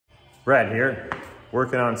Brad here,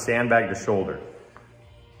 working on sandbag to shoulder.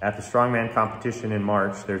 At the strongman competition in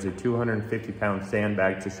March, there's a 250-pound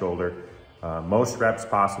sandbag to shoulder, most reps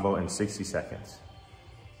possible in 60 seconds.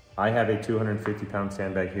 I have a 250-pound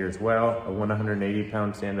sandbag here as well, a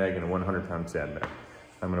 180-pound sandbag and a 100-pound sandbag.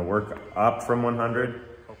 I'm gonna work up from 100,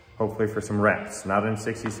 hopefully for some reps. Not in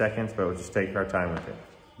 60 seconds, but we'll just take our time with it.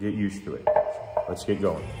 Get used to it. Let's get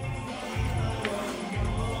going.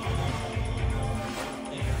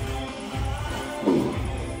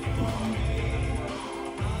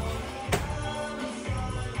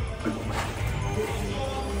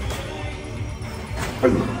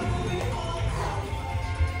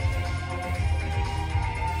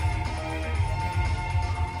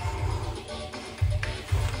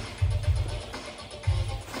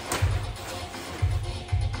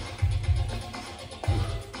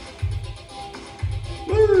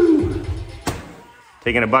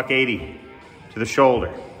 Taking a $180 to the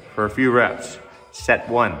shoulder for a few reps. Set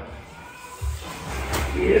one.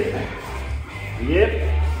 Yep.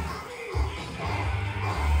 Yep.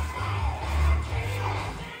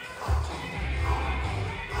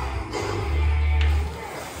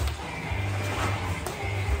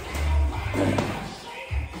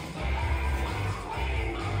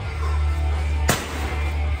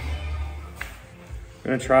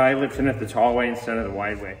 I'm gonna try lifting it the tall way instead of the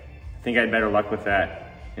wide way. I think I had better luck with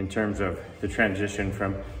that in terms of the transition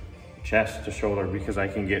from chest to shoulder because I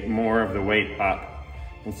can get more of the weight up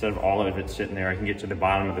instead of all of it sitting there. I can get to the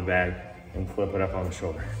bottom of the bag and flip it up on the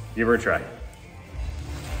shoulder. Give her a try.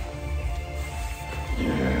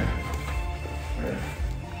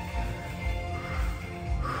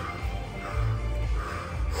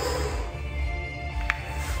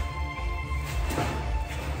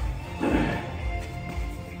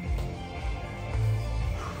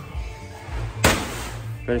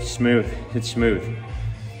 But it's smooth.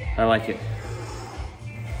 I like it.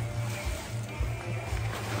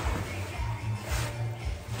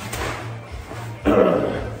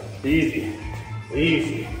 Easy,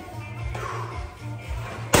 easy,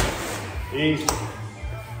 easy.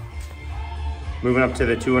 Moving up to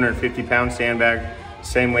the 250-pound sandbag,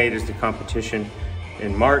 same weight as the competition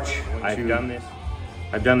in March. I've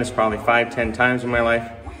done this probably 5-10 times in my life.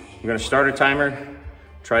 I'm gonna start a timer,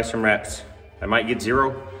 try some reps. I might get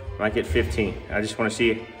 0, I might get 15. I just want to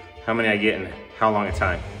see how many I get and how long a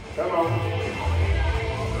time. Come on.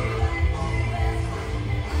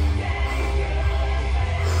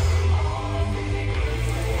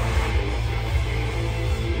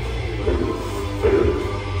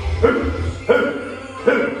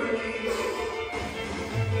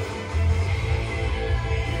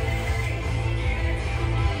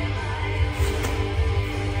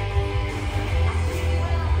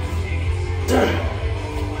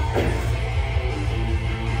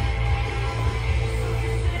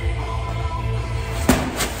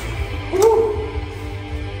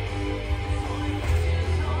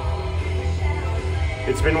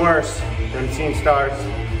 It's been worse than seeing stars.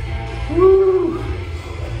 Woo!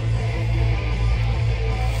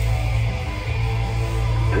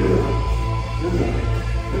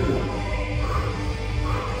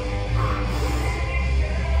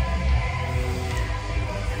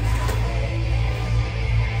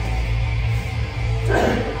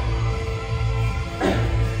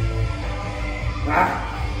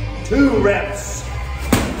 Ah, 2 reps.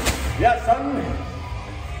 Yeah, son.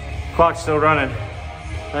 Clock's still running.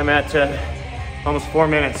 I'm at almost 4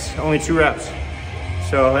 minutes, only 2 reps.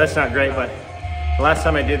 So that's not great, but the last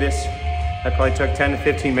time I did this, I probably took 10 to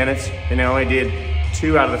 15 minutes and I only did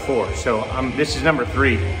 2 out of the 4. So this is number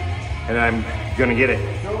 3 and I'm gonna get it.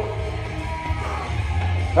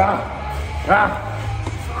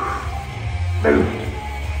 Move,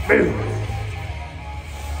 move.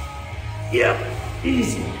 Yep,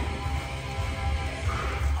 easy.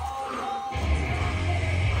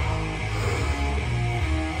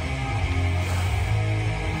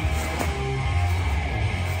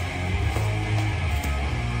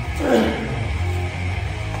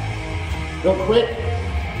 Don't quit.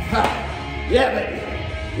 Yeah, baby.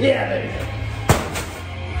 Yeah, baby.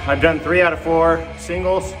 I've done 3 out of 4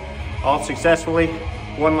 singles, all successfully.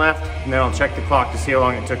 1 left, and then I'll check the clock to see how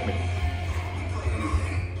long it took me.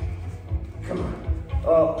 Come on.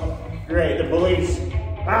 Oh, great, the police.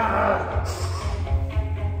 Ah.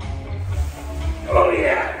 Oh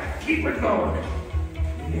yeah, keep it going.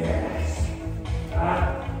 Yes.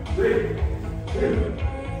 3, 2,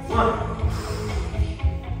 1.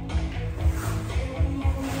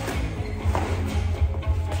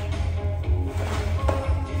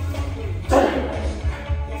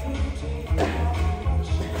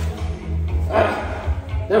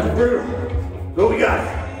 That was brutal, but we got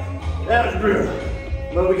it. That was brutal,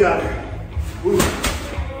 but we got it.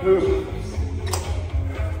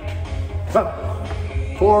 Up.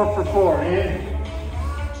 4 for 4 in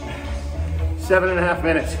 7.5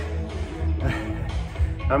 minutes.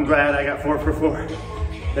 I'm glad I got 4 for 4.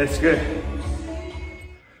 That's good.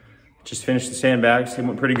 Just finished the sandbags. It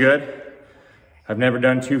went pretty good. I've never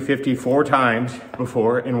done 250 4 times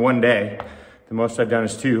before in one day. The most I've done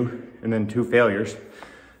is 2, and then 2 failures.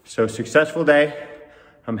 So successful day.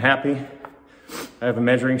 I'm happy. I have a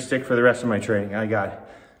measuring stick for the rest of my training. I got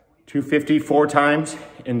 250 4 times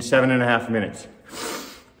in 7.5 minutes.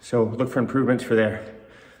 So look for improvements for there.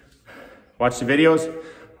 Watch the videos.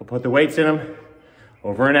 We'll put the weights in them.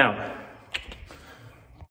 Over and out.